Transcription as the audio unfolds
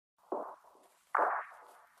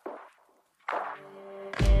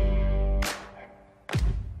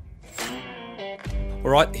All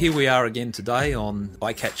right, here we are again today on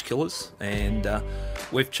I Catch Killers, and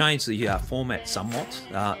we've changed the format somewhat.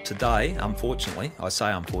 Today, unfortunately, I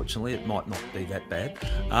say unfortunately, it might not be that bad.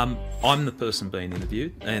 I'm the person being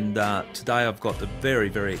interviewed, and today I've got the very,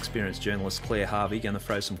 very experienced journalist Claire Harvey going to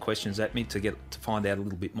throw some questions at me to find out a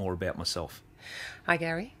little bit more about myself. Hi,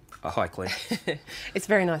 Gary. Hi, Claire. It's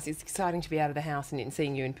very nice. It's exciting to be out of the house and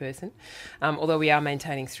seeing you in person. Although we are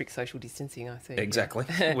maintaining strict social distancing, I see. Exactly.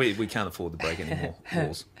 We can't afford to break any more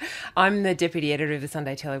laws. I'm the deputy editor of the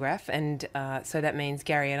Sunday Telegraph, and so that means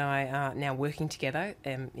Gary and I are now working together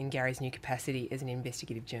in Gary's new capacity as an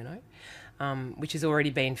investigative journo. Which has already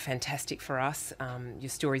been fantastic for us. Your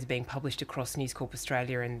stories are being published across News Corp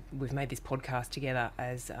Australia, and we've made this podcast together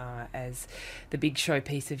as the big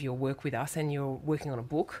showpiece of your work with us, and you're working on a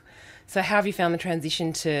book. So how have you found the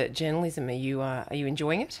transition to journalism? Are you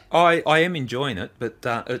enjoying it? I am enjoying it, but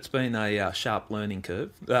it's been a sharp learning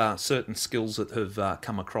curve. Certain skills that have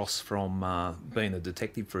come across from being a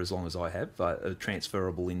detective for as long as I have are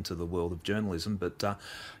transferable into the world of journalism. But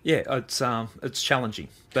it's challenging,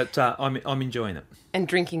 but I'm enjoying it. And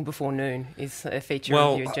drinking before noon is a feature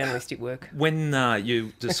of your journalistic work. When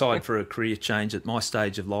you decide for a career change at my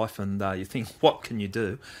stage of life, and you think, what can you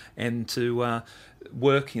do? And to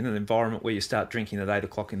work in an environment where you start drinking at 8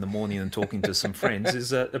 o'clock in the morning and talking to some friends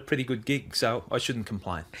is a pretty good gig, so I shouldn't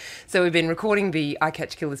complain. So we've been recording the I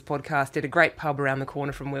Catch Killers podcast at a great pub around the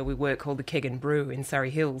corner from where we work called the Keg and Brew in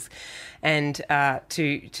Surrey Hills, and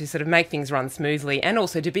to sort of make things run smoothly and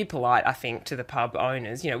also to be polite, I think, to the pub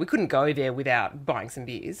owners. We couldn't go there without buying some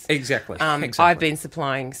beers. Exactly. I've been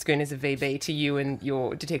supplying schooners of VB to you and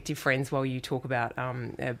your detective friends while you talk about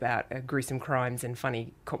gruesome crimes and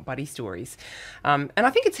funny cop buddy stories. And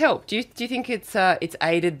I think it's helped. Do you think it's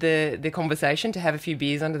aided the conversation to have a few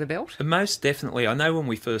beers under the belt? Most definitely. I know when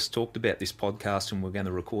we first talked about this podcast and we're going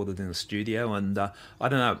to record it in the studio, and I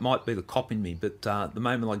don't know, it might be the cop in me, but the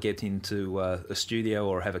moment I get into a studio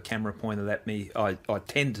or have a camera pointed at me, I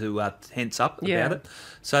tend to tense up about it.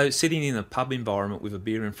 So sitting in a pub environment with a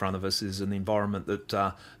beer in front of us is an environment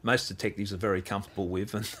that most detectives are very comfortable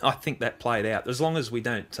with, and I think that played out. As long as we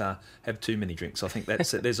don't have too many drinks, I think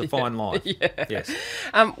there's a fine line. Yeah. Yes.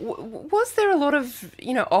 Was there a lot of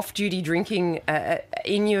off-duty drinking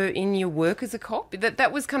in your work as a cop?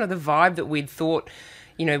 That was kind of the vibe that we'd thought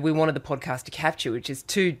we wanted the podcast to capture, which is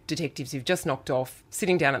two detectives who've just knocked off,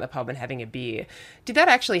 sitting down at the pub and having a beer. Did that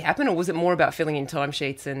actually happen, or was it more about filling in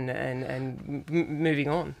timesheets and moving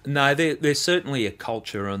on? No, there's certainly a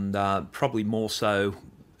culture, and probably more so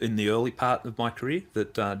in the early part of my career,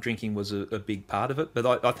 that drinking was a big part of it.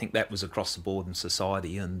 But I think that was across the board in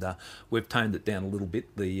society, and we've toned it down a little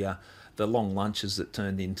bit. The long lunches that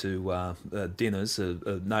turned into dinners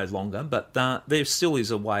are no longer, but there still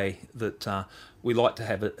is a way that we like to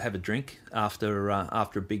have a drink after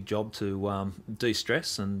a big job to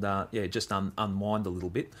de-stress and just unwind a little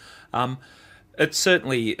bit. It's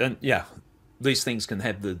certainly these things can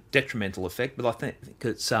have the detrimental effect, but I think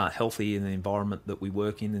it's healthy in the environment that we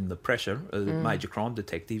work in the pressure of major crime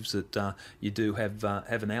detectives, that you do have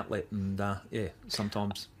an outlet, and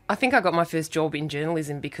sometimes. I think I got my first job in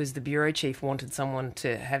journalism because the bureau chief wanted someone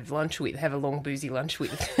to have a long boozy lunch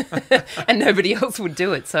with, and nobody else would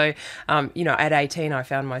do it. So, at 18, I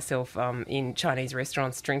found myself in Chinese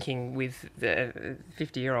restaurants drinking with the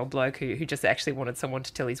 50-year-old bloke who just actually wanted someone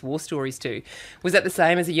to tell his war stories to. Was that the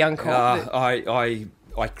same as a young cop?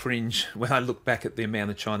 I cringe when I look back at the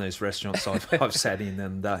amount of Chinese restaurants I've sat in,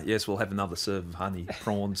 and yes, we'll have another serve of honey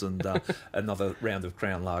prawns and another round of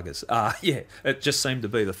Crown Lagers. It just seemed to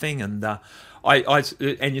be the thing, and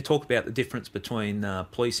and you talk about the difference between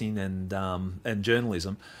policing and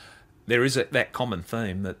journalism. There is that common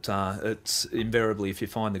theme that it's invariably, if you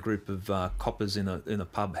find a group of coppers in a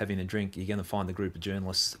pub having a drink, you're going to find a group of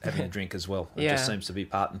journalists having a drink as well. It just seems to be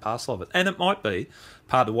part and parcel of it, and it might be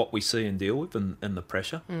part of what we see and deal with, and the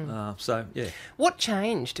pressure. What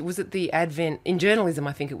changed? Was it the advent in journalism?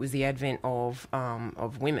 I think it was the advent of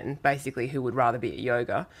women, basically, who would rather be at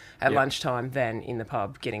yoga at lunchtime than in the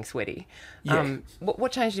pub getting sweaty.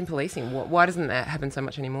 What changed in policing? Why doesn't that happen so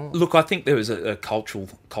much anymore? Look, I think there was a cultural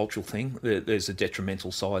thing. There's a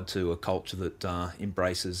detrimental side to a culture that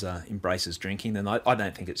embraces drinking, and I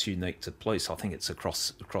don't think it's unique to police. I think it's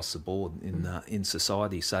across the board in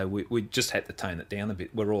society. So we just had to tone it down a bit.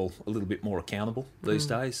 We're all a little bit more accountable these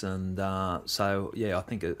days, and I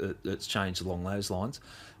think it's changed along those lines.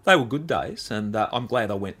 They were good days, and I'm glad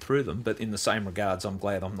I went through them. But in the same regards, I'm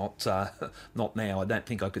glad I'm not now. I don't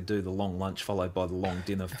think I could do the long lunch followed by the long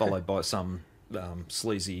dinner followed by some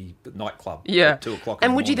sleazy nightclub Yeah. at 2 o'clock.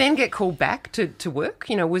 And would you then get called back to work?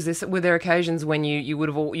 You know, were there occasions when you would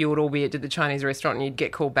all be at the Chinese restaurant and you'd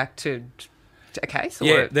get called back to a case? Or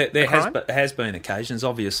yeah, there crime? has been occasions.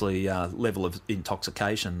 Obviously, level of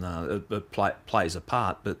intoxication plays a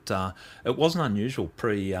part, but it wasn't unusual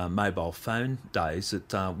pre-mobile phone days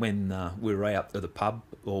that when we were out at the pub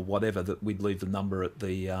or whatever, that we'd leave the number at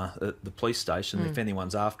the police station. If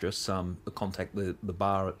anyone's after us, contact the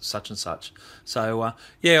bar at such and such. So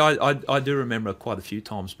I do remember quite a few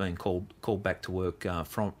times being called back to work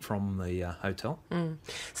from the hotel.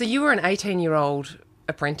 So you were an 18-year-old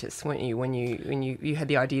apprentice, weren't you, when you had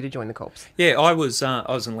the idea to join the Corps? Yeah, I was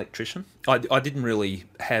an electrician. I didn't really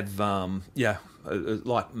have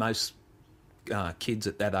like most kids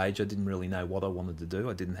at that age, I didn't really know what I wanted to do.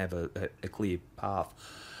 I didn't have a clear path.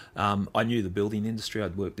 I knew the building industry.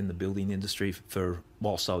 I'd worked in the building industry for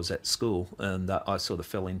whilst I was at school, and I sort of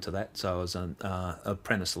fell into that. So I was an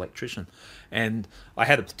apprentice electrician, and I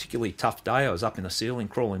had a particularly tough day. I was up in a ceiling,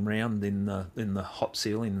 crawling around in the hot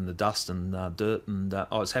ceiling, in the dust and dirt, and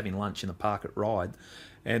I was having lunch in a park at Ryde,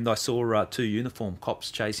 and I saw 2 uniformed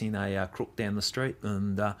cops chasing a crook down the street,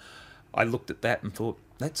 and I looked at that and thought,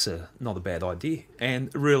 that's not a bad idea.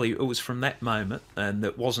 And really, it was from that moment, and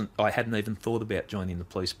I hadn't even thought about joining the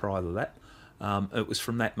police prior to that. It was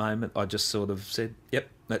from that moment I just sort of said, yep,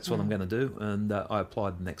 that's what I'm going to do, and I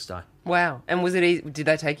applied the next day. Wow. And was it easy? Did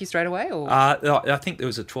they take you straight away? Or? I think there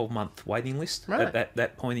was a 12-month waiting list Right. at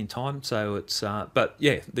that point in time. So it's, but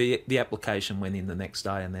yeah, the application went in the next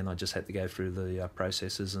day, and then I just had to go through the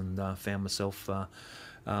processes and found myself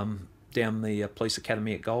down the police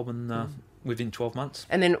academy at Goulburn within 12 months.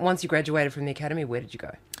 And then once you graduated from the academy, where did you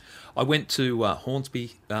go? I went to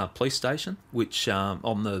Hornsby Police Station, which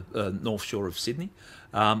on the north shore of Sydney.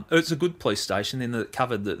 It's a good police station in that it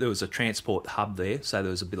covered that there was a transport hub there, so there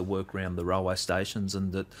was a bit of work around the railway stations,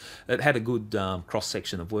 and that it had a good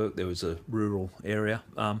cross-section of work. There was a rural area.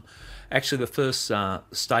 Actually, the first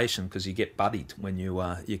station, because you get buddied when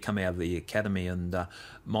you come out of the academy, and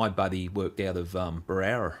my buddy worked out of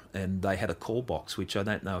Barara, and they had a call box, which I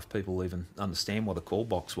don't know if people even understand what a call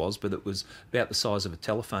box was, but it was about the size of a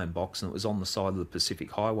telephone box, and it was on the side of the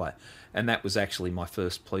Pacific Highway. And that was actually my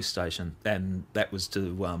first police station, and that was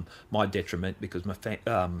to my detriment, because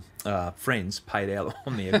my friends paid out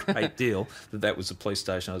on me a great deal that was the police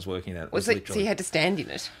station I was working at. So you had to stand in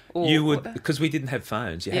it? Or you would, because we didn't have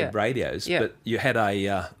phones, you had radios, but you had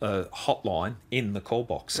a hotline in the call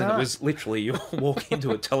box, and it was literally, you walk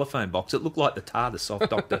into a telephone box. It looked like the TARDIS off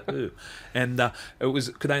Doctor Who, and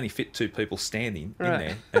it could only fit 2 people standing in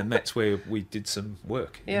there, and that's where we did some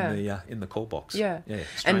work in the call box.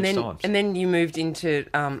 Strange times. And then you moved into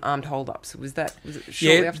armed hold-ups. Was it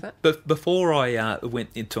shortly after that? But before I went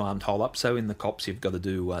into armed hold-up, so in the cops you've got to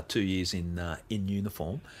do 2 years in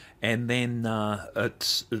uniform, and then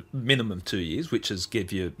it's minimum 2 years, which is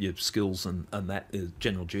give you your skills and that is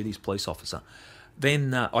general duties police officer.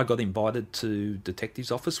 Then I got invited to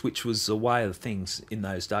detective's office, which was a way of things in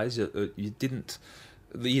those days. You didn't...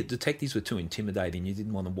 The detectives were too intimidating. You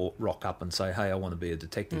didn't want to rock up and say, hey, I want to be a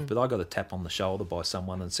detective. But I got a tap on the shoulder by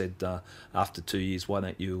someone and said, after 2 years, why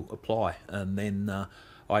don't you apply? And then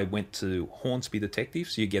I went to Hornsby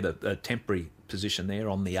Detectives. You get a temporary position there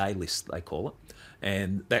on the A list, they call it.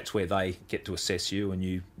 And that's where they get to assess you, and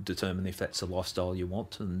you determine if that's the lifestyle you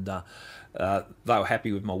want. And they were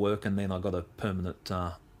happy with my work, and then I got a permanent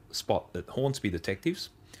spot at Hornsby Detectives.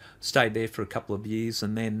 Stayed there for a couple of years,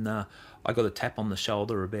 and then I got a tap on the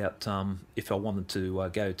shoulder about if I wanted to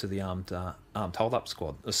go to the armed hold-up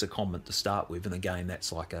squad, a secondment to start with, and again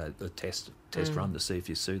that's like a test run to see if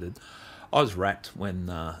you're suited. I was rapt when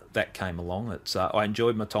that came along. I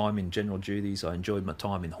enjoyed my time in general duties. I enjoyed my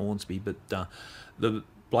time in Hornsby, but the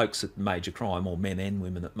blokes at Major Crime, or men and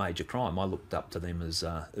women at Major Crime, I looked up to them as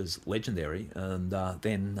legendary, and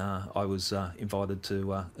then I was invited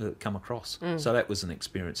to come across. So that was an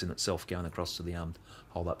experience in itself, going across to the armed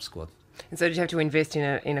hold-up squad. And so did you have to invest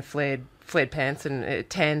in a flared pants and a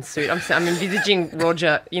tan suit? I'm envisaging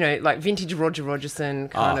Roger, like vintage Roger Rogerson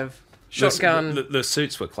kind of shotgun. The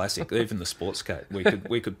suits were classic. Even the sports coat,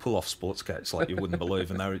 we could pull off sports coats like you wouldn't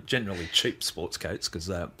believe, and they were generally cheap sports coats because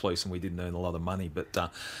they're police and we didn't earn a lot of money.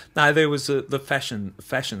 But no, there was the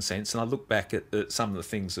fashion sense, and I look back at some of the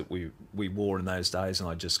things that we wore in those days, and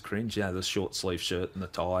I just cringe. The short sleeve shirt and the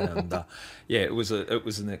tie, and it was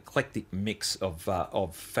an eclectic mix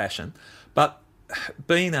of fashion. But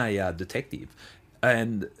being a detective,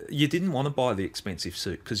 And you didn't want to buy the expensive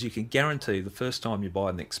suit because you can guarantee the first time you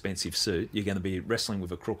buy an expensive suit, you're going to be wrestling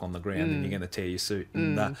with a crook on the ground and you're going to tear your suit.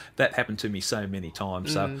 And that happened to me so many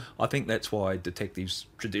times. So I think that's why detectives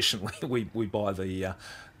traditionally we buy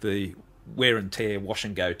the wear and tear, wash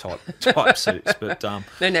and go type suits. But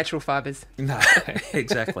no natural fibres. No,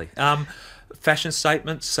 exactly. Fashion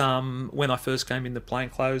statements. When I first came into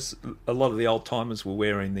plainclothes, a lot of the old timers were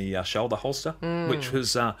wearing the shoulder holster, which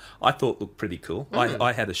was I thought looked pretty cool.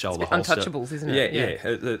 I had a shoulder holster. Untouchables, isn't it? Yeah.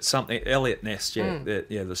 It's something. Elliot Ness,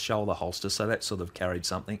 the shoulder holster. So that sort of carried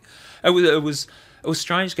something. It was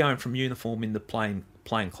strange going from uniform into plain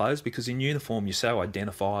clothes, because in uniform you're so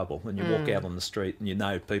identifiable when you walk out on the street and you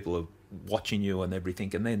know people are watching you and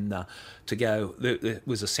everything, and then to go, there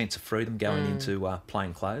was a sense of freedom going into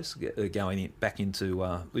plain clothes, going back into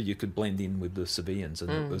you could blend in with the civilians,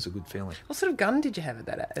 and it was a good feeling. What sort of gun did you have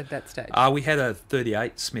at that stage? We had a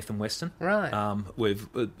 38 Smith and Wesson. Right. I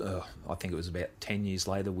think it was about 10 years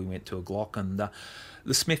later we went to a Glock, and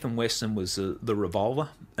the Smith and Wesson was the revolver,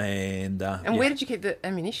 and where did you keep the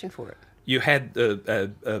ammunition for it? You had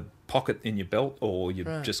a pocket in your belt, or you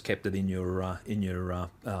just kept it in your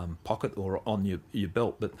pocket or on your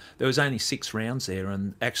belt. But there was only 6 rounds there,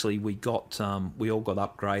 and actually we all got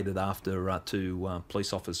upgraded after 2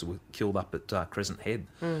 police officers were killed up at Crescent Head.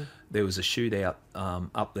 There was a shootout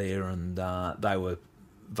up there, and they were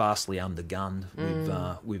vastly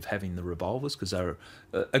undergunned with having the revolvers, because they were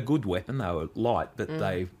a good weapon. They were light, but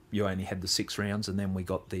you only had the 6 rounds, and then we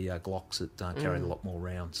got the Glocks that carried a lot more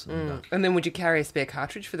rounds. And then would you carry a spare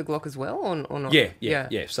cartridge for the Glock as well, or not?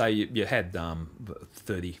 Yeah. So you had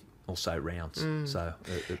 30 or so rounds, so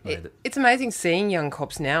it made it. It's amazing seeing young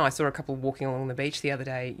cops now. I saw a couple walking along the beach the other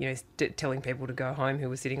day, telling people to go home who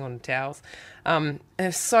were sitting on towels. And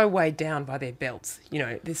they're so weighed down by their belts.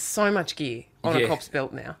 There's so much gear on a cop's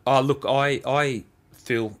belt now. Oh, look, I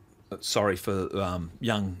feel sorry for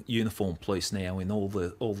young uniformed police now in all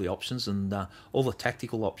the options and all the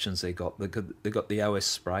tactical options they got. They got the OS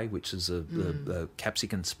spray, which is the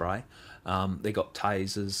capsicum spray. They got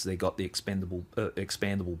tasers. They got the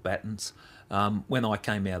expandable batons. When I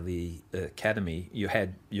came out of the academy, you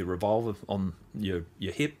had your revolver on your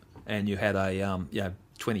hip, and you had a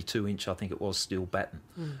 22-inch, I think it was, steel baton,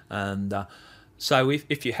 and. So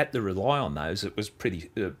if you had to rely on those, it was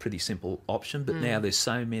pretty simple option. But now there's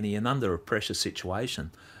so many, and under a pressure situation,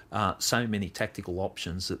 so many tactical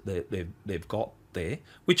options that they've got there,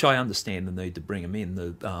 which I understand the need to bring them in,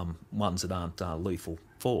 the ones that aren't lethal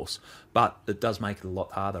force. But it does make it a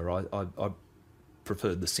lot harder. I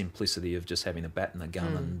preferred the simplicity of just having a bat and a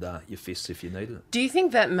gun and your fists if you needed it. Do you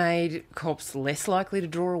think that made cops less likely to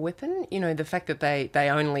draw a weapon? The fact that they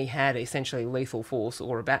only had essentially lethal force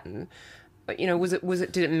or a baton. Was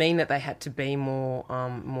it? Did it mean that they had to be more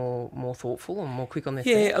thoughtful and more quick on their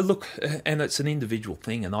feet? Yeah, look, and it's an individual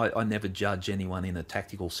thing, and I never judge anyone in a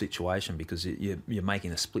tactical situation, because you're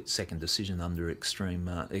making a split-second decision under extreme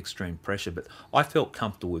pressure. But I felt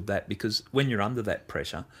comfortable with that, because when you're under that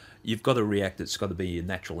pressure, you've got to react. It's got to be your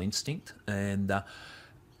natural instinct, and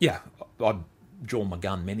I'd draw my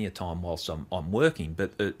gun many a time whilst I'm working,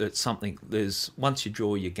 but it's something. Once you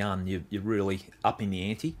draw your gun, you're really upping the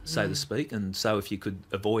ante, so to speak. And so if you could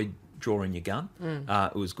avoid drawing your gun,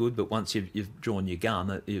 it was good. But once you've drawn your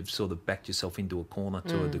gun, you've sort of backed yourself into a corner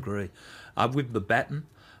to a degree. With the baton,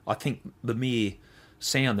 I think the mere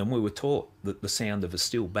sound, and we were taught that the sound of a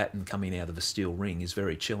steel baton coming out of a steel ring is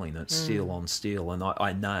very chilling. It's steel on steel, and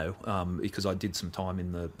I know because I did some time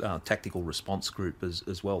in the tactical response group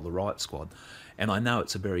as well, the riot squad, and I know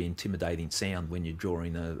it's a very intimidating sound when you're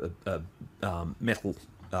drawing a metal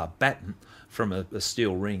baton from a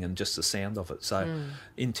steel ring, and just the sound of it. So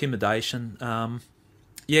intimidation, and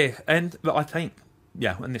I think.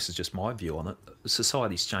 Yeah, and this is just my view on it.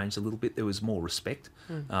 Society's changed a little bit. There was more respect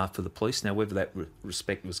for the police. Now, whether that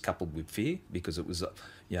respect was coupled with fear, because it was,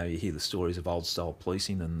 you hear the stories of old-style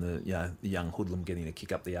policing and the young hoodlum getting a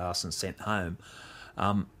kick up the arse and sent home.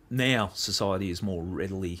 Now, society is more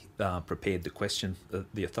readily prepared to question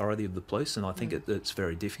the authority of the police, and I think it's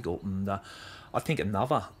very difficult. And I think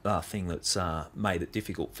another thing that's made it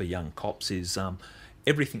difficult for young cops is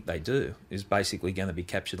everything they do is basically going to be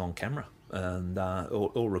captured on camera and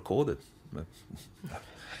or recorded.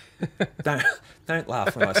 don't don't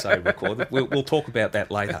laugh when I say recorded. We'll talk about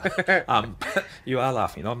that later. You are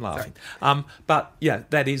laughing. I'm laughing. But yeah,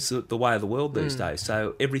 that is the way of the world these days.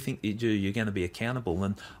 So everything you do, you're going to be accountable.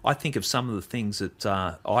 And I think of some of the things that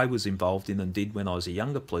I was involved in and did when I was a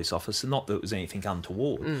younger police officer. Not that it was anything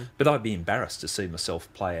untoward, but I'd be embarrassed to see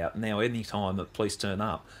myself play out. Now, any time that police turn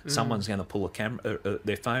up, someone's going to pull a camera,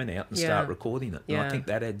 their phone out, and start recording it. And I think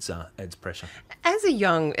that adds pressure. As a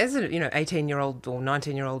 18-year-old or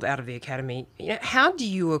 19-year-old out of the academy, how do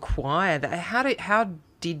you acquire that? How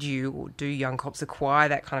did you or do young cops acquire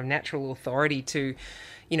that kind of natural authority to,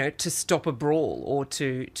 to stop a brawl or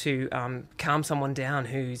to calm someone down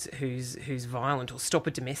who's violent, or stop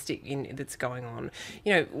a domestic that's going on?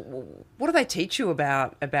 What do they teach you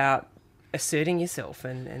about asserting yourself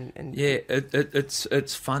and yeah,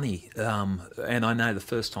 it's funny, and I know the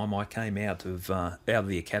first time I came out of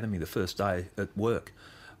the academy, the first day at work,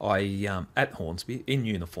 I at Hornsby in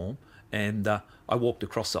uniform, and I walked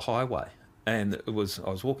across the highway, and I was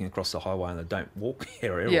walking across the highway in the don't walk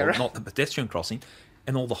area, or not the pedestrian crossing,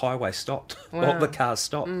 and all the highway stopped. Wow. All the cars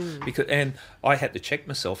stopped and I had to check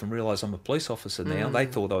myself and realise I'm a police officer now. They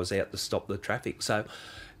thought I was out to stop the traffic. So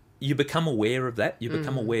you become aware of that. You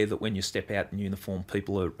become aware that when you step out in uniform,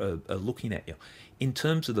 people are looking at you. In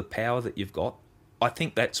terms of the power that you've got, I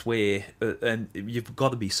think that's where, and you've got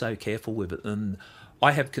to be so careful with it. And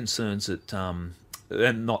I have concerns that,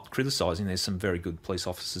 and not criticising, there's some very good police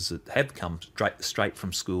officers that have come straight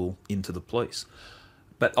from school into the police.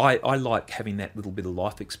 But I like having that little bit of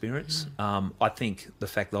life experience. I think the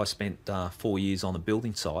fact that I spent 4 years on a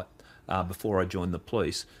building site before I joined the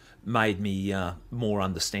police made me more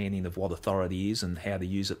understanding of what authority is and how to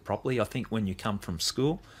use it properly. I think when you come from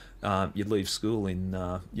school, you leave school in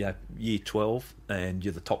year 12 and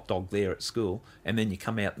you're the top dog there at school, and then you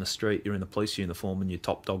come out in the street, you're in a police uniform and you're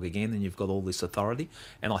top dog again, and you've got all this authority.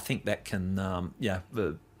 And I think that can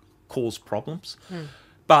cause problems.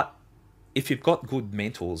 But if you've got good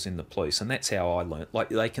mentors in the police, and that's how I learnt, like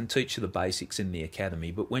they can teach you the basics in the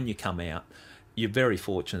academy, but when you come out, you're very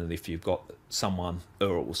fortunate if you've got someone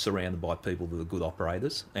or surrounded by people that are good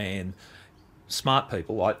operators and smart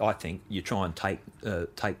people. I think you try and take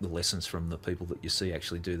the lessons from the people that you see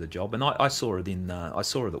actually do the job. And I saw it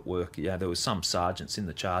at work. Yeah, there was some sergeants in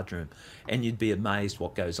the charge room, and you'd be amazed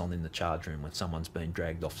what goes on in the charge room when someone's been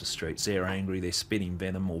dragged off the streets. They're angry, they're spitting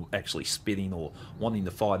venom, or actually spitting, or wanting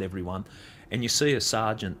to fight everyone. And you see a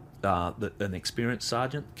sergeant, an experienced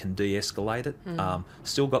sergeant, can de-escalate it,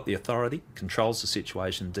 still got the authority, controls the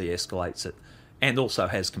situation, de-escalates it, and also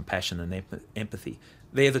has compassion and empathy.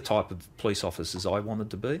 They're the type of police officers I wanted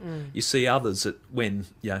to be. You see others that when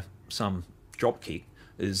some dropkick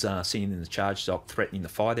is sitting in the charge dock threatening to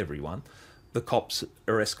fight everyone, the cops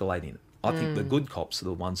are escalating it. I think the good cops are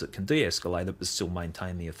the ones that can de-escalate it but still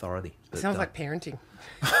maintain the authority. Sounds like parenting.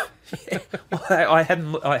 Yeah. Well, I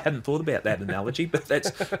hadn't thought about that analogy, but that's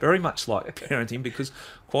very much like parenting, because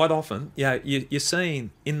quite often, you're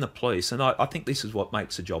seeing in the police, and I think this is what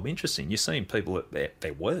makes the job interesting. You're seeing people at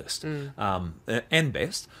their worst and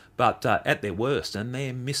best, but at their worst, and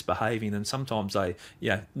they're misbehaving, and sometimes they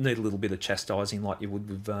need a little bit of chastising, like you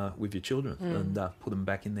would with your children, and put them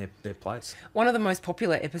back in their place. One of the most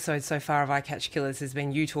popular episodes so far of I Catch Killers has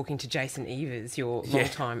been you talking to Jason Evers, your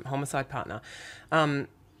long-time homicide partner.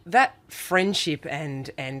 That friendship and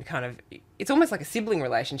kind of, it's almost like a sibling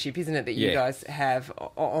relationship, isn't it, that you guys have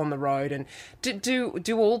on the road? And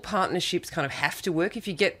do all partnerships kind of have to work? If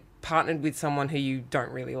you get partnered with someone who you don't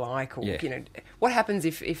really like, or what happens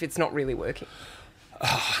if it's not really working?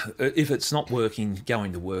 If it's not working,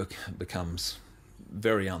 going to work becomes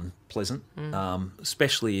very unpleasant,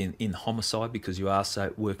 especially in homicide, because you are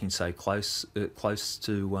working so close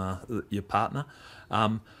to your partner.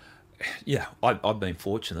 I've been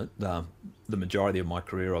fortunate. The majority of my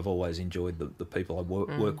career, I've always enjoyed the people I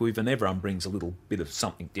work with, and everyone brings a little bit of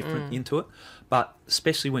something different into it. But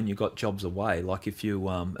especially when you've got jobs away, like if you,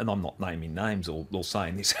 and I'm not naming names or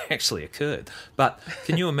saying this actually occurred, but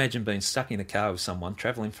can you imagine being stuck in a car with someone,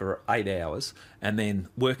 travelling for 8 hours, and then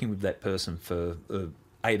working with that person for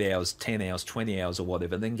 8 hours, 10 hours, 20 hours or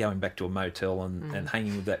whatever, then going back to a motel and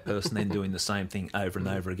hanging with that person, then doing the same thing over and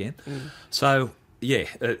over again. So,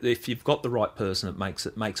 if you've got the right person, it makes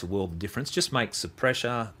a world of difference. Just makes the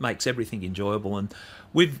pressure, makes everything enjoyable. And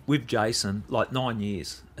with Jason, like 9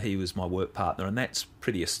 years, he was my work partner, and that's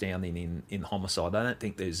pretty astounding in homicide. I don't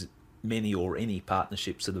think there's many or any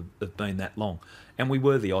partnerships that have been that long. And we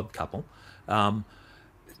were the odd couple.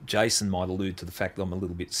 Jason might allude to the fact that I'm a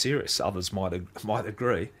little bit serious. Others might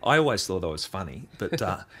agree. I always thought I was funny, but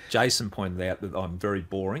Jason pointed out that I'm very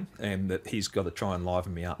boring and that he's got to try and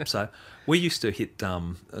liven me up. So we used to hit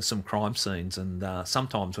some crime scenes, and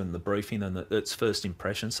sometimes when the briefing and it's first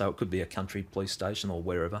impression, so it could be a country police station or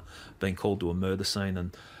wherever, being called to a murder scene.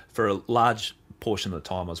 And for a large portion of the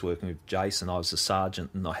time I was working with Jason, I was a sergeant,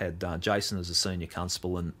 and I had Jason as a senior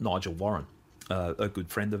constable and Nigel Warren, a good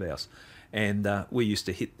friend of ours. And we used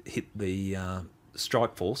to hit the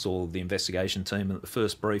strike force or the investigation team, and at the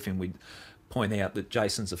first briefing we'd point out that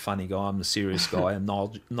Jason's a funny guy, I'm the serious guy, and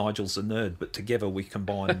Nigel's a nerd, but together we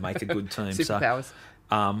combine and make a good team. Superpowers.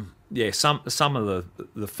 So, some of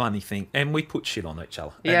the funny thing, and we put shit on each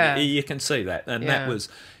other. Yeah. And you can see that. And that was,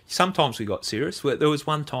 sometimes we got serious. There was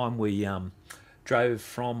one time we drove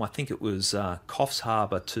from, I think it was Coffs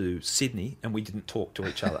Harbour to Sydney, and we didn't talk to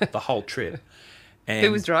each other the whole trip. And,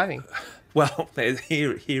 Who was driving? Well,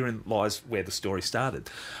 herein lies where the story started.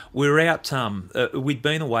 We were out, we'd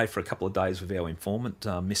been away for a couple of days with our informant,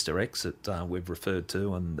 Mr. X, that we've referred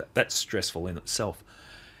to, and that's stressful in itself.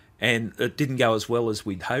 And it didn't go as well as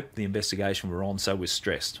we'd hoped. The investigation we were on, so we're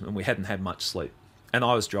stressed, and we hadn't had much sleep. And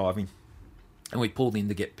I was driving, and we pulled in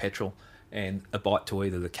to get petrol and a bite to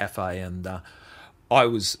eat at a cafe, and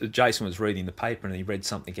Jason was reading the paper, and he read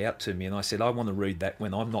something out to me, and I said, I want to read that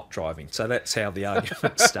when I'm not driving. So that's how the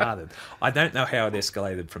argument started. I don't know how it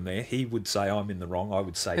escalated from there. He would say I'm in the wrong, I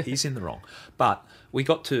would say he's in the wrong. But we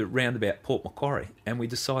got to round about Port Macquarie, and we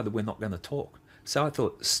decided we're not going to talk. So I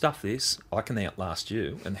thought, stuff this, I can outlast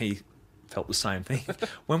you, and he felt the same thing.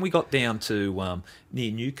 When we got down to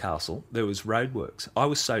near Newcastle, there was roadworks. I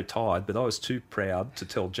was so tired, but I was too proud to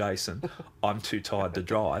tell Jason I'm too tired to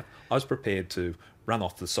drive. I was prepared to run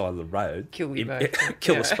off the side of the road, kill you both.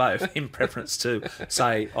 Kill us both, in preference to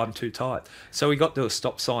say I'm too tired. So we got to a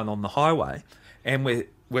stop sign on the highway, and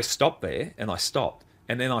we're stopped there, and I stopped,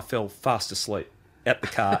 and then I fell fast asleep at the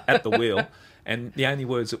car, at the wheel. And the only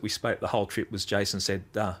words that we spoke the whole trip was Jason said,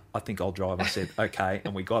 I think I'll drive. I said, okay.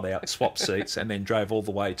 And we got out, swapped seats, and then drove all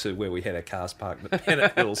the way to where we had our cars parked at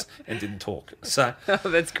Pennant Hills and didn't talk. So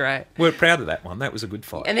that's great. We're proud of that one. That was a good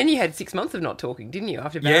fight. And then you had 6 months of not talking, didn't you,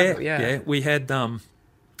 after Barraville? Yeah. We had...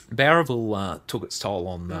 Barraville took its toll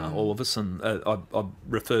on all of us, and I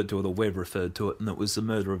referred to it, or we've referred to it, and it was the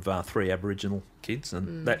murder of 3 Aboriginal kids,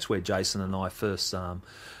 and that's where Jason and I first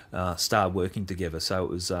started working together. So it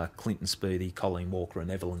was Clinton Speedy, Colleen Walker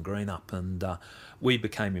and Evelyn Greenup, and we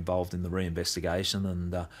became involved in the reinvestigation,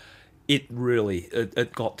 and it really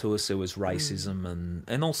it got to us. There was racism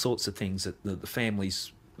and all sorts of things that the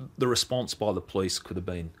families... The response by the police could have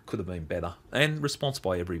been better, and response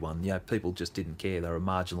by everyone. People just didn't care. They were a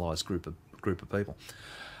marginalised group of people.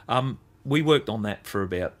 We worked on that for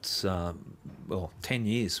about 10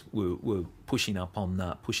 years. We were pushing up on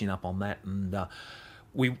that, and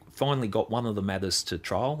we finally got one of the matters to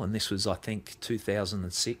trial, and this was, I think,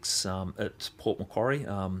 2006 at Port Macquarie.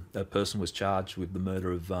 A person was charged with the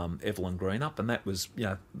murder of Evelyn Greenup, and that was,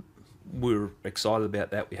 we were excited about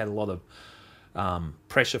that. We had a lot of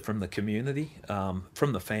pressure from the community,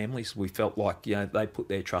 from the families. We felt like they put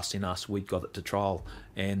their trust in us. We got it to trial,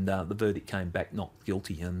 and the verdict came back not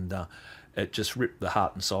guilty, and it just ripped the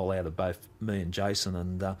heart and soul out of both me and Jason.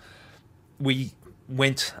 And we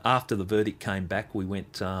went, after the verdict came back, we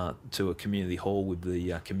went to a community hall with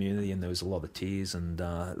the community, and there was a lot of tears and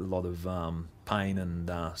a lot of pain and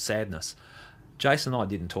sadness. Jason and I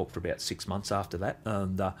didn't talk for about 6 months after that,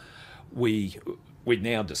 and we'd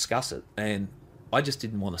now discuss it, and I just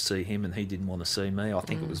didn't want to see him, and he didn't want to see me. I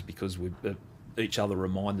think it was because each other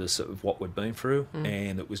reminded us of what we'd been through,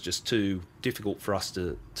 and it was just too difficult for us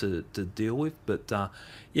to deal with. But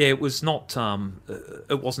it was not.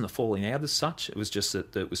 It wasn't a falling out as such. It was just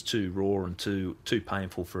that it was too raw and too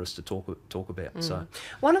painful for us to talk about. So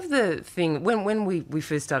one of the things when we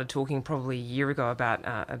first started talking, probably a year ago, about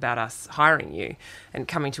us hiring you and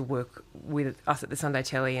coming to work with us at the Sunday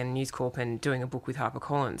Telly and News Corp and doing a book with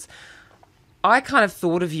HarperCollins, I kind of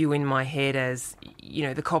thought of you in my head as,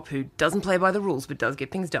 the cop who doesn't play by the rules but does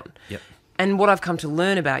get things done. Yep. And what I've come to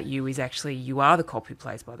learn about you is actually you are the cop who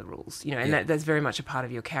plays by the rules, and that's very much a part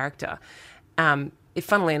of your character.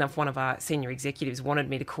 Funnily enough, one of our senior executives wanted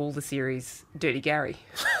me to call the series Dirty Gary.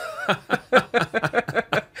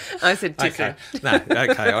 I said too soon. No,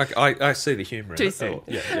 okay. I see the humour in Too it. soon. Oh,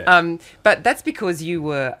 yeah. But that's because you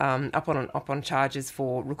were up on charges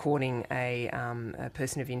for recording a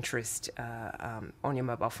person of interest on your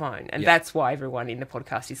mobile phone, and that's why everyone in the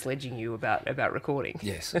podcast is sledging you about recording.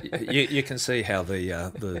 Yes, you can see how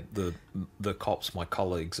the cops, my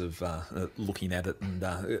colleagues, of looking at it and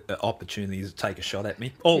opportunities to take a shot at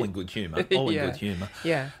me, all in good humour. All in good humour.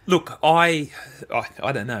 Yeah. Look, I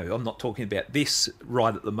don't know. I'm not talking about this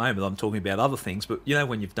right at the moment. I'm talking about other things. But you know,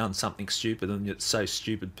 when you've done something stupid and it's so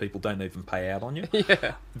stupid people don't even pay out on you,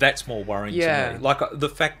 that's more worrying to me. Like the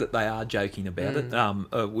fact that they are joking about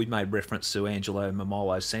it. We made reference to Angelo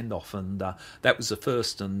Momolo's send-off, and that was the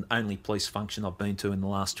first and only police function I've been to in the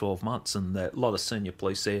last 12 months, and a lot of senior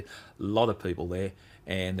police there, a lot of people there.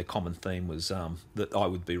 And the common theme was that I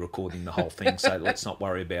would be recording the whole thing, so let's not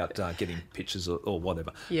worry about getting pictures or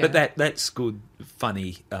whatever. Yeah. But that's good,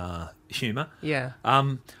 funny humour. Yeah.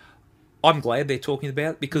 I'm glad they're talking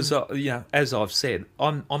about it because, as I've said,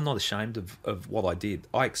 I'm not ashamed of what I did.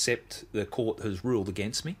 I accept the court has ruled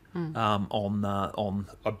against me on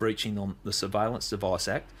breaching on the Surveillance Device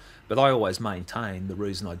Act, but I always maintain the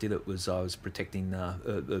reason I did it was I was protecting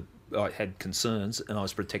I had concerns and I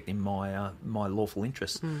was protecting my lawful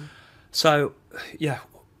interests. So,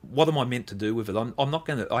 what am I meant to do with it? I'm not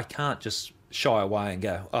going to. I can't just shy away and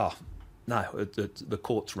go, oh, no, the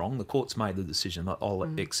court's wrong. The court's made the decision. I'll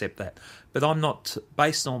accept that. But I'm not,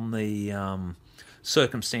 based on the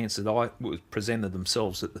circumstances that was presented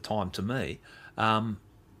themselves at the time to me,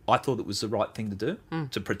 I thought it was the right thing to do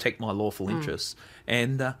to protect my lawful interests.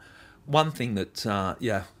 And one thing that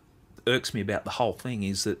irks me about the whole thing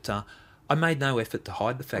is that I made no effort to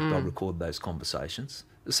hide the fact I recorded those conversations.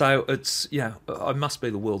 So it's, I must be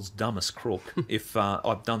the world's dumbest crook if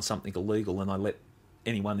I've done something illegal and I let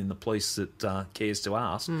anyone in the police that cares to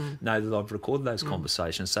ask know that I've recorded those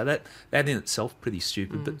conversations. So that in itself pretty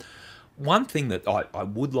stupid. But one thing that I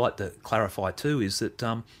would like to clarify too is that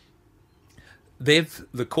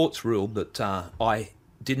the court's ruled that I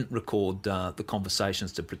didn't record the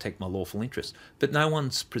conversations to protect my lawful interests, but no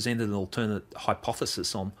one's presented an alternate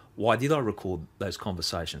hypothesis on why did I record those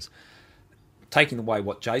conversations. Taking away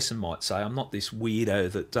what Jason might say, I'm not this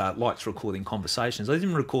weirdo that likes recording conversations. I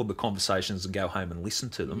didn't record the conversations and go home and listen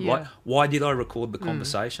to them. Yeah. Why did I record the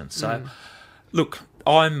conversations? So, look,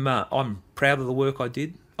 I'm proud of the work I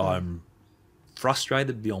did. I'm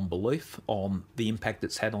frustrated beyond belief on the impact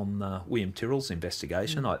it's had on William Tyrrell's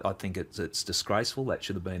investigation. I think it's disgraceful. That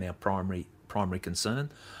should have been our primary concern.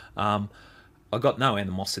 I got no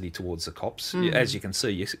animosity towards the cops. As you can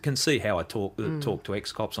see how I talk to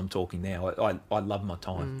ex-cops. I'm talking now. I love my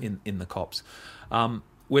time in the cops.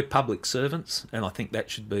 We're public servants, and I think that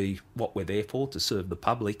should be what we're there for, to serve the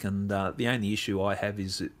public. And the only issue I have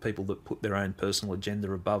is people that put their own personal agenda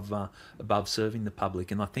above serving the public.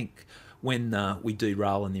 And I think when we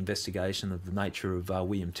derail an investigation of the nature of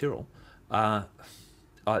William Tyrrell,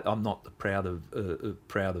 I'm not proud of the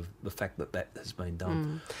fact that has been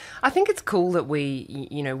done. I think it's cool that we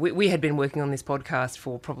had been working on this podcast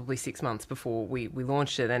for probably 6 months before we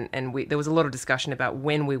launched it, and there was a lot of discussion about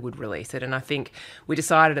when we would release it, and I think we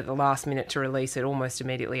decided at the last minute to release it almost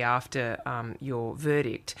immediately after your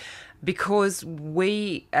verdict, because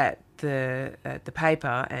we at the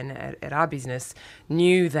paper and at our business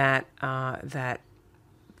knew that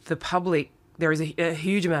the public, there is a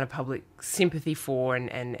huge amount of public sympathy for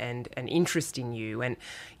and interest in you, and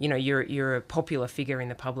you're a popular figure in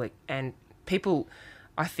the public, and people,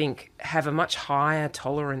 I think, have a much higher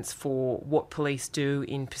tolerance for what police do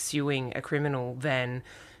in pursuing a criminal than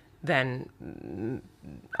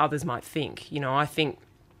others might think. I think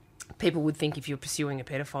people would think if you're pursuing a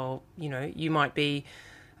pedophile, you might be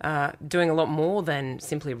doing a lot more than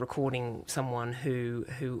simply recording someone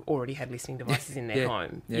who already had listening devices in their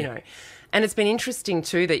home. And it's been interesting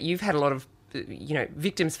too that you've had a lot of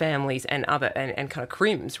victims' families and other and kind of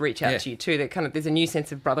crims reach out to you too. That kind of, there's a new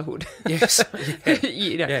sense of brotherhood. Yes,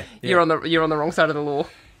 you're on the wrong side of the law.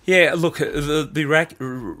 Yeah, look,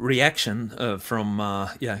 the reaction from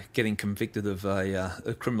getting convicted of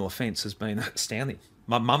a criminal offence has been astounding.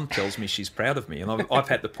 My mum tells me she's proud of me, and I've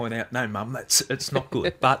had to point out, no, Mum, it's not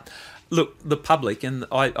good. But look, the public, and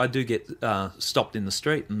I do get stopped in the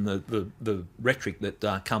street, and the rhetoric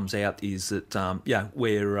that comes out is that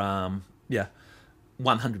we're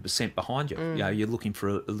 100% behind you. You're looking for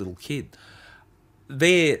a little kid.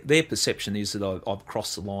 Their perception is that I've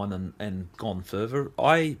crossed the line and gone further.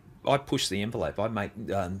 I I push the envelope. I make.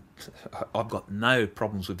 I've got no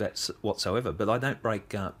problems with that whatsoever. But I don't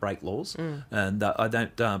break laws, and I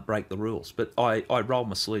don't break the rules. But I roll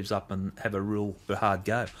my sleeves up and have a real hard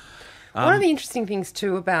go. One of the interesting things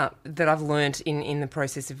too about that I've learnt in the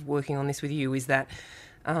process of working on this with you is that,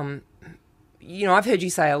 I've heard you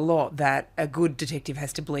say a lot that a good detective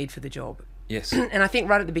has to bleed for the job. Yes. And I think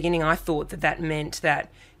right at the beginning I thought that meant that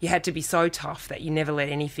you had to be so tough that you never let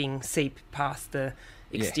anything seep past the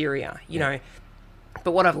exterior, you know.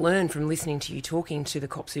 But what I've learned from listening to you talking to the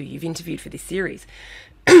cops who you've interviewed for this series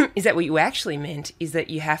is that what you actually meant is that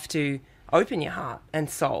you have to open your heart and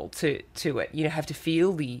soul to it. You have to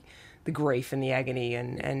feel the grief and the agony,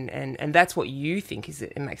 and that's what you think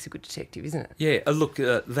it makes a good detective, isn't it? Yeah, look,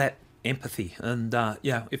 that empathy, and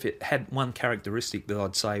if it had one characteristic that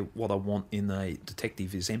I'd say what I want in a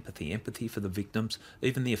detective is empathy for the victims,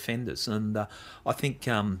 even the offenders. And I think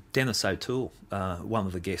Dennis O'Toole, one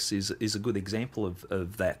of the guests, is a good example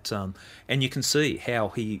of that. And you can see how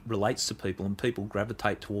he relates to people, and people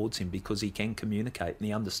gravitate towards him because he can communicate and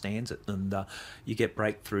he understands it, and you get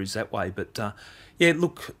breakthroughs that way. But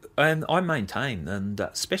look, and I maintain, and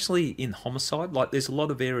especially in homicide, like there's a lot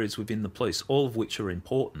of areas within the police, all of which are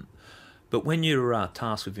important. But when you're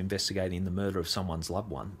tasked with investigating the murder of someone's loved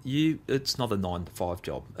one, it's not a 9-to-5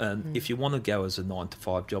 job. And if you want to go as a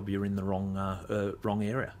 9-to-5 job, you're in the wrong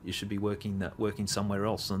area. You should be working somewhere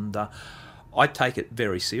else. And I take it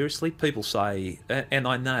very seriously. People say, and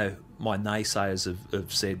I know my naysayers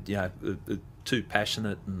have said, too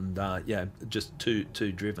passionate and just too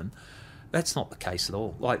driven. That's not the case at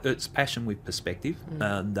all. Like, it's passion with perspective,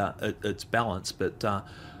 and it's balance. But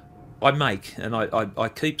I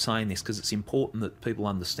keep saying this because it's important that people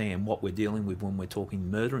understand what we're dealing with when we're talking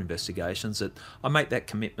murder investigations, that I make that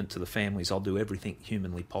commitment to the families. I'll do everything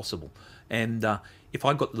humanly possible. And if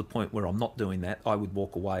I got to the point where I'm not doing that, I would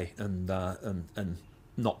walk away and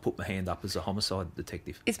not put my hand up as a homicide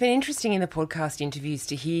detective. It's been interesting in the podcast interviews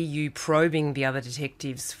to hear you probing the other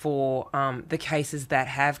detectives for the cases that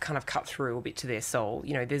have kind of cut through a bit to their soul.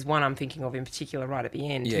 There's one I'm thinking of in particular right at the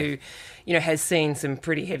end who, has seen some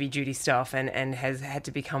pretty heavy duty stuff and has had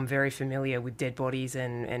to become very familiar with dead bodies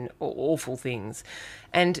and awful things.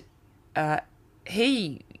 And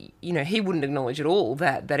he wouldn't acknowledge at all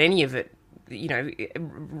that any of it,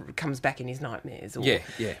 comes back in his nightmares. Or,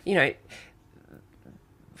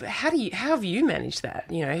 How have you managed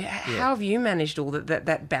that? How have you managed all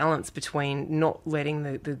that balance between not letting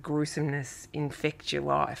the gruesomeness infect your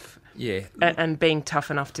life? And being tough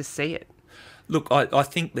enough to see it. Look, I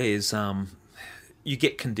think there's you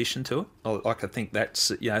get conditioned to it. I think that's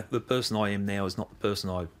the person I am now is not the person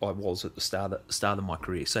I was at the start of my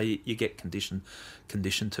career. So you get conditioned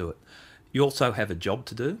to it. You also have a job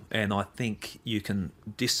to do, and I think you can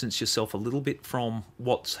distance yourself a little bit from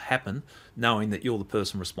what's happened, knowing that you're the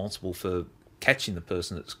person responsible for catching the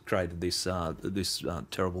person that's created this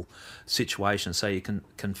terrible situation. So you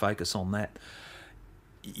can focus on that.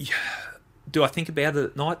 Do I think about it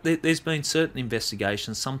at night? There's been certain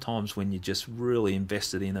investigations, sometimes when you're just really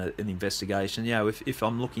invested in an investigation. If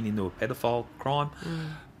I'm looking into a pedophile crime,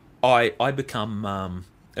 I become...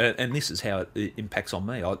 and this is how it impacts on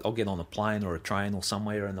me. I'll get on a plane or a train or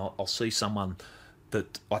somewhere, and I'll see someone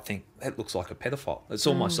that I think, that looks like a pedophile. It's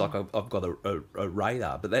almost like I've got a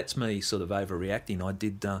radar, but that's me sort of overreacting. I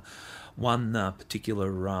did one particular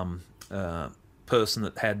person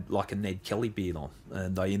that had like a Ned Kelly beard on,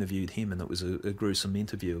 and I interviewed him, and it was a gruesome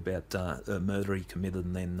interview about a murder he committed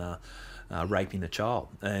and then raping a child.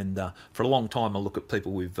 And for a long time I look at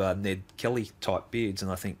people with Ned Kelly type beards and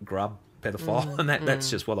I think grub, pedophile, and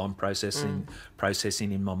that's just what I'm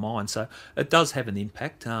processing in my mind. So it does have an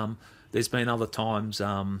impact. There's been other times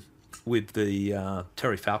with the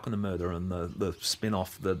Terry Falconer murder and the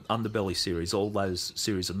spin-off, the Underbelly series, all those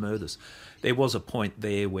series of murders. There was a point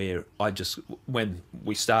there where when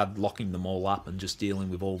we started locking them all up and just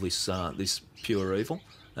dealing with all this pure evil,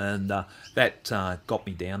 and that got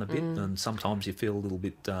me down a bit, and sometimes you feel a little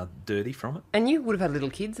bit dirty from it. And you would have had little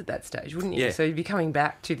kids at that stage, wouldn't you? Yeah. So you'd be coming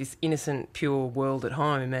back to this innocent, pure world at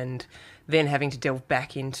home, and then having to delve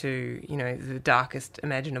back into, the darkest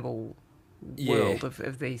imaginable world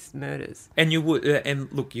of these murders. And you would,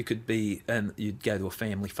 and look, you could be, and you'd go to a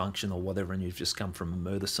family function or whatever, and you've just come from a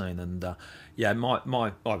murder scene, and I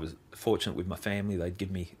was fortunate with my family; they'd give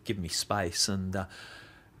me space, and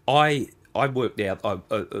I worked out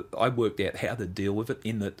how to deal with it,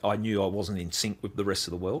 in that I knew I wasn't in sync with the rest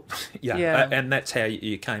of the world. And that's how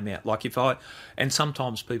you came out. Like and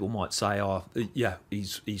sometimes people might say,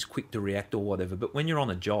 he's quick to react or whatever. But when you're on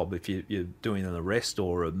a job, if you're doing an arrest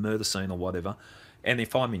or a murder scene or whatever, And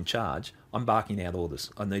if I'm in charge, I'm barking out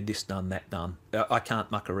orders. I need this done, that done. I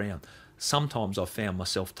can't muck around. Sometimes I've found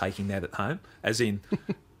myself taking that at home, as in,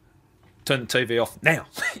 turn the TV off now.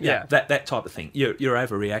 Yeah. That type of thing. You're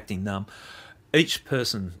overreacting. Each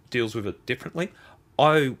person deals with it differently.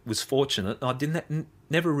 I was fortunate. I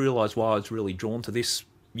never realised why I was really drawn to this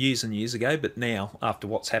years and years ago, but now, after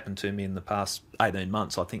what's happened to me in the past 18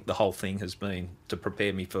 months, I think the whole thing has been to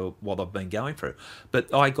prepare me for what I've been going through.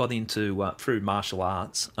 But I got into, through martial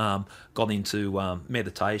arts, got into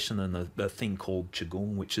meditation and a thing called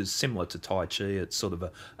Qigong, which is similar to Tai Chi. It's sort of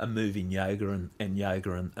a moving yoga and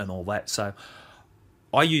yoga and all that. So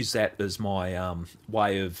I use that as my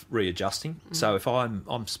way of readjusting. So if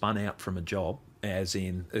I'm spun out from a job, as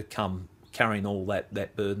in carrying all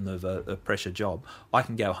that burden of a pressure job, I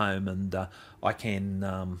can go home and I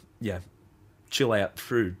can chill out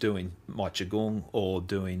through doing my Qigong or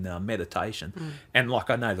doing meditation. And like,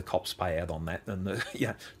 I know the cops pay out on that, and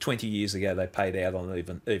 20 years ago they paid out on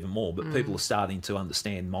even more, but people are starting to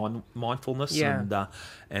understand mindfulness and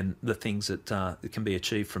the things that can be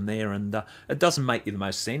achieved from there. And it doesn't make you the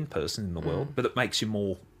most zen person in the world, but it makes you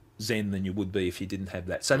more zen than you would be if you didn't have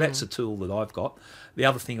that. So that's a tool that I've got. The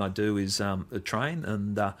other thing I do is train,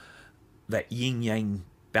 and that yin-yang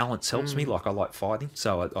balance helps me. Like, I like fighting,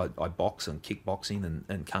 so I box and kickboxing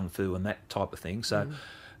and kung fu and that type of thing. So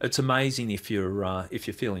it's amazing if you're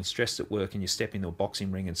feeling stressed at work and you step into a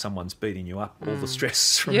boxing ring and someone's beating you up, all the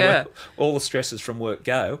stresses from work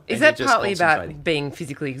go. Is that partly about being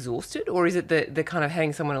physically exhausted, or is it the kind of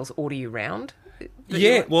having someone else order you round?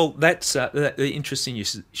 Yeah, well, that's interesting you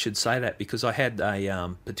should say that, because I had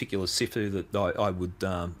a particular sifu that I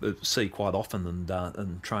would see quite often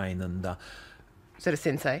and train. And is that a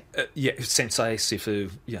sensei? Sensei, sifu,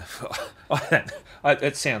 yeah.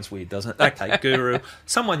 It sounds weird, doesn't it? Okay, guru,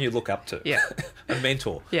 someone you look up to, a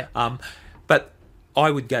mentor. Yeah. But I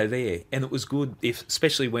would go there, and it was good,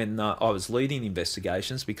 especially when I was leading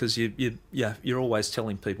investigations, because you're always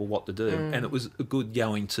telling people what to do, and it was good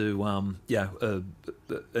going to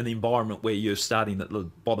an environment where you're starting at the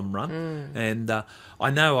bottom run. And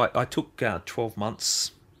I know I took 12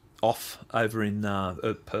 months off over in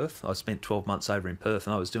Perth. I spent 12 months over in Perth,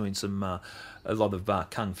 and I was doing a lot of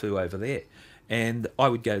kung fu over there. And I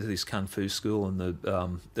would go to this kung fu school, and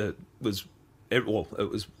it was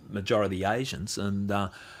majority Asians, and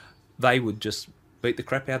they would just beat the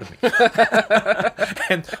crap out of me.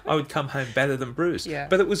 And I would come home battered and bruised. Yeah.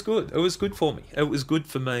 But it was good. It was good for me. It was good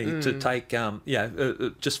for me to take,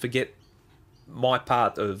 just forget my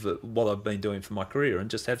part of what I've been doing for my career and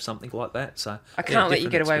just have something like that. So I can't let you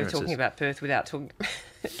get away with talking about Perth without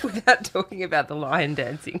talking about the lion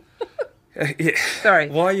dancing. Sorry.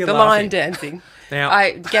 Why are you laughing? Lion dancing. Now,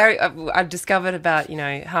 Gary, I've discovered about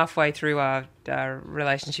halfway through our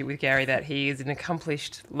relationship with Gary that he is an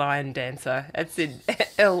accomplished lion dancer. That's in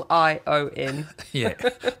Lion. Yeah.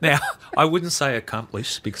 Now, I wouldn't say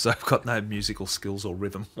accomplished because I've got no musical skills or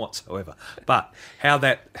rhythm whatsoever. But how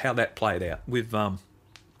that played out with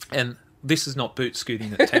and. This is not boot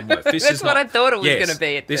scooting at Tamworth. That's what I thought it was going to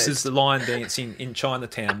be. This is the lion dancing in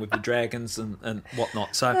Chinatown with the dragons and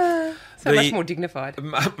whatnot. So much more dignified.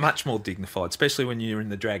 Much more dignified, especially when you're in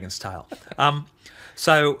the dragon's tail.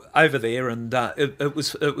 So over there, and it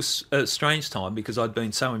was a strange time because I'd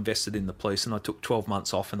been so invested in the police, and I took 12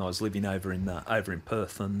 months off, and I was living over in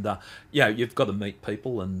Perth, and you've got to meet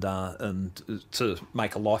people and to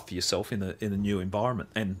make a life for yourself in a new environment,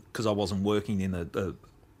 and because I wasn't working in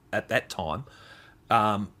at that time,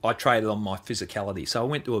 I traded on my physicality. So I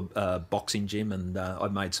went to a boxing gym, and I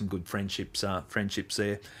made some good friendships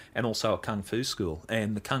there, and also a kung fu school.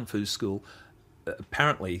 And the kung fu school,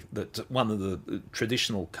 apparently, that's one of the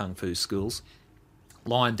traditional kung fu schools,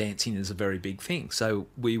 lion dancing is a very big thing. So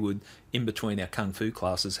we would, in between our kung fu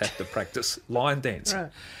classes, have to practice lion dancing.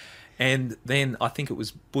 Right. And then I think it was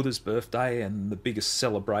Buddha's birthday and the biggest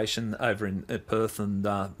celebration over in Perth, and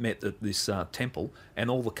met at this temple, and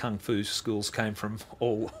all the kung fu schools came from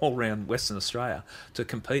all around Western Australia to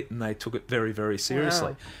compete, and they took it very, very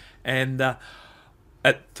seriously. Wow. And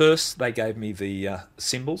at first they gave me the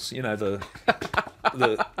symbols,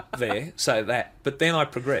 the there, so that. But then I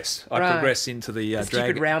progressed. I progressed into the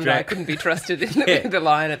stupid round eye couldn't be trusted in the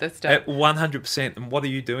lion at the start. 100%. And what are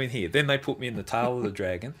you doing here? Then they put me in the tail of the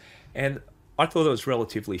dragon. And I thought I was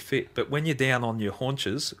relatively fit, but when you're down on your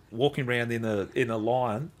haunches, walking around in a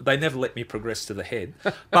lion, they never let me progress to the head.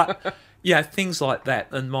 But Yeah, things like that.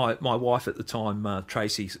 And my wife at the time,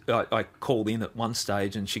 Tracy, I called in at one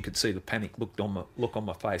stage and she could see the panic look on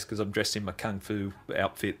my face because I'm dressed in my kung fu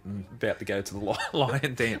outfit and about to go to the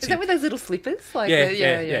lion dance. Is that with those little slippers? Like Yeah, nice.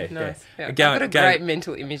 yeah. Yeah. I've got a great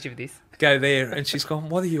mental image of this. Go there, and she's gone,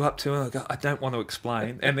 what are you up to? And I go, I don't want to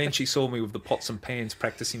explain. And then she saw me with the pots and pans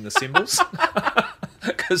practicing the cymbals.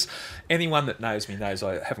 Because anyone that knows me knows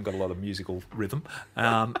I haven't got a lot of musical rhythm.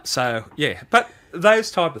 So, yeah. But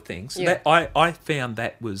those type of things, that I found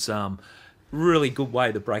that was really good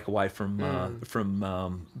way to break away from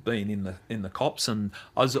being in the cops. And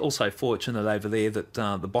I was also fortunate over there that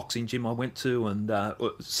the boxing gym I went to, and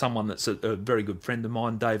someone that's a very good friend of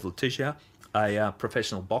mine, Dave Letitia, a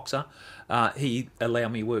professional boxer, he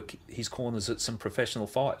allowed me work his corners at some professional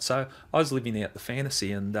fights. So I was living out the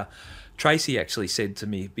fantasy, and Tracy actually said to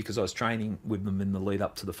me, because I was training with them in the lead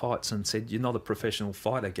up to the fights, and said, "You're not a professional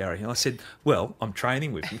fighter, Gary." And I said, "Well, I'm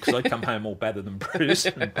training with them," because I come home all battered and bruised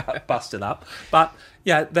and busted up. But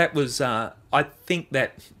yeah, that was, I think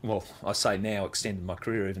that, well, I say now extended my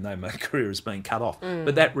career, even though my career has been cut off.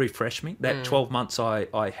 But that refreshed me. That 12 months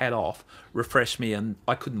I had off refreshed me, and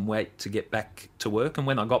I couldn't wait to get back to work. And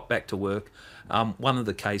when I got back to work, one of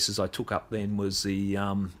the cases I took up then was the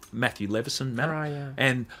Matthew Levison matter. Oh, yeah.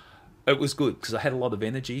 And it was good because I had a lot of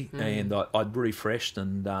energy and I'd refreshed,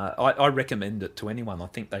 and I recommend it to anyone. I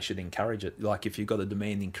think they should encourage it. Like, if you've got a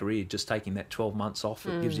demanding career, just taking that 12 months off,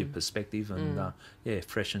 it gives you perspective and,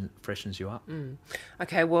 freshens you up.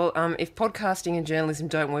 Okay, well, if podcasting and journalism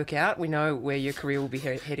don't work out, we know where your career will be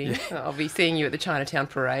heading. I'll be seeing you at the Chinatown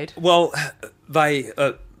Parade. Well, they...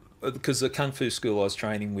 because the Kung Fu school I was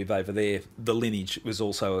training with over there, the lineage was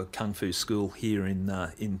also a Kung Fu school here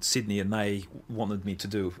in Sydney, and they wanted me to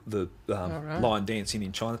do the lion dancing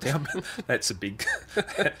in Chinatown. That's a big...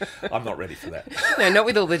 I'm not ready for that. No, not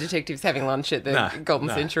with all the detectives having lunch at the Golden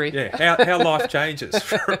Century. Yeah, how life changes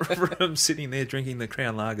from sitting there drinking the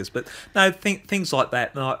Crown Lagers. But no, things like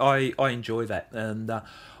that, and I enjoy that. And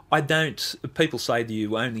I don't... People say to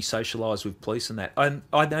you, only socialise with police and that.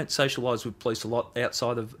 I don't socialise with police a lot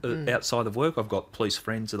outside of work. I've got police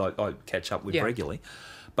friends that I catch up with regularly.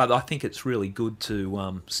 But I think it's really good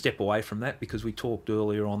to step away from that, because we talked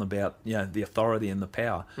earlier on about the authority and the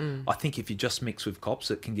power. I think if you just mix with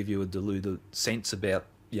cops, it can give you a deluded sense about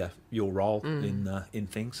your role in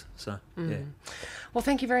things. So, yeah. Well,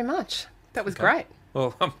 thank you very much. That was great.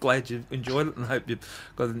 Well, I'm glad you enjoyed it and hope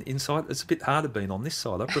you've got an insight. It's a bit harder being on this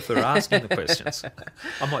side. I prefer asking the questions.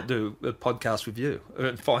 I might do a podcast with you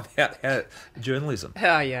and find out how journalism.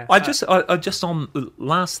 Oh, yeah. I just on the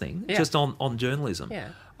last thing, just on journalism.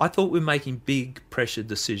 Yeah. I thought we're making big pressure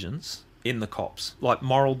decisions in the cops, like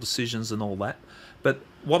moral decisions and all that. But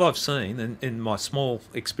what I've seen in my small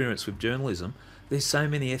experience with journalism, there's so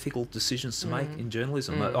many ethical decisions to make in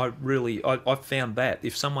journalism. I found that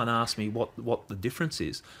if someone asked me what the difference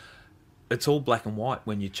is, it's all black and white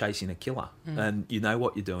when you're chasing a killer and you know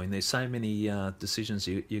what you're doing. There's so many decisions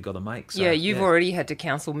you got to make. So, you've already had to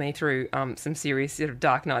counsel me through some serious sort of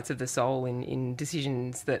dark nights of the soul in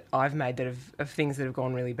decisions that I've made that of things that have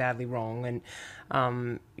gone really badly wrong.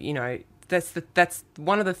 And that's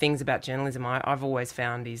one of the things about journalism I've always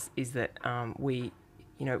found is that we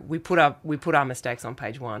put our mistakes on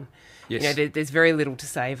page one. Yes. There's very little to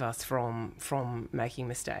save us from making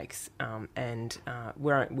mistakes, and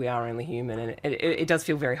we are only human, and it does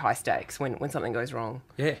feel very high stakes when something goes wrong.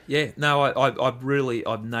 Yeah. No, I've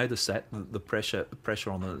noticed that the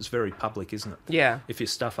pressure on it is very public, isn't it? Yeah. If you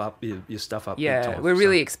stuff up, you stuff up. Yeah, big time, we're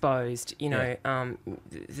really exposed, and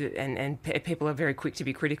people are very quick to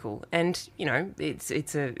be critical, and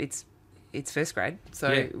it's first grade,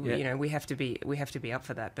 so we have to be up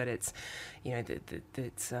for that. But it's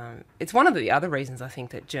it's one of the other reasons I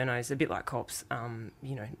think that journos, a bit like cops,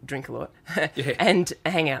 drink a lot and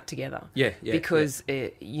hang out together. Because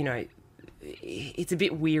it's a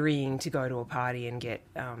bit wearying to go to a party and get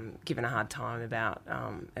given a hard time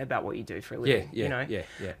about what you do for a living.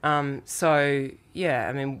 So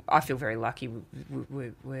I mean, I feel very lucky.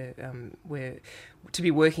 We're to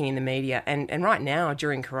be working in the media, and right now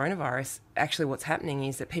during coronavirus, actually what's happening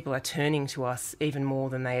is that people are turning to us even more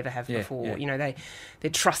than they ever have before.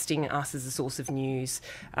 They're trusting us as a source of news,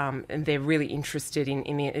 and they're really interested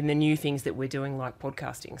in the new things that we're doing, like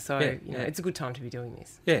podcasting. So it's a good time to be doing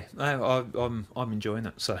this. I'm enjoying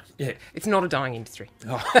it. So it's not a dying industry.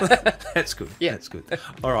 Oh, that's good. That's good.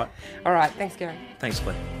 All right. Thanks, Gary. Thanks,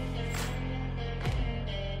 Claire.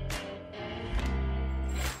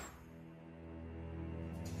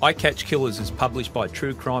 I Catch Killers is published by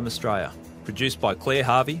True Crime Australia, produced by Claire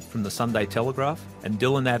Harvey from the Sunday Telegraph and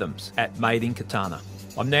Dylan Adams at Made in Katana.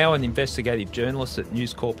 I'm now an investigative journalist at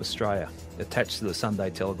News Corp Australia, attached to the Sunday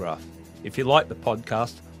Telegraph. If you like the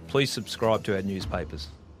podcast, please subscribe to our newspapers.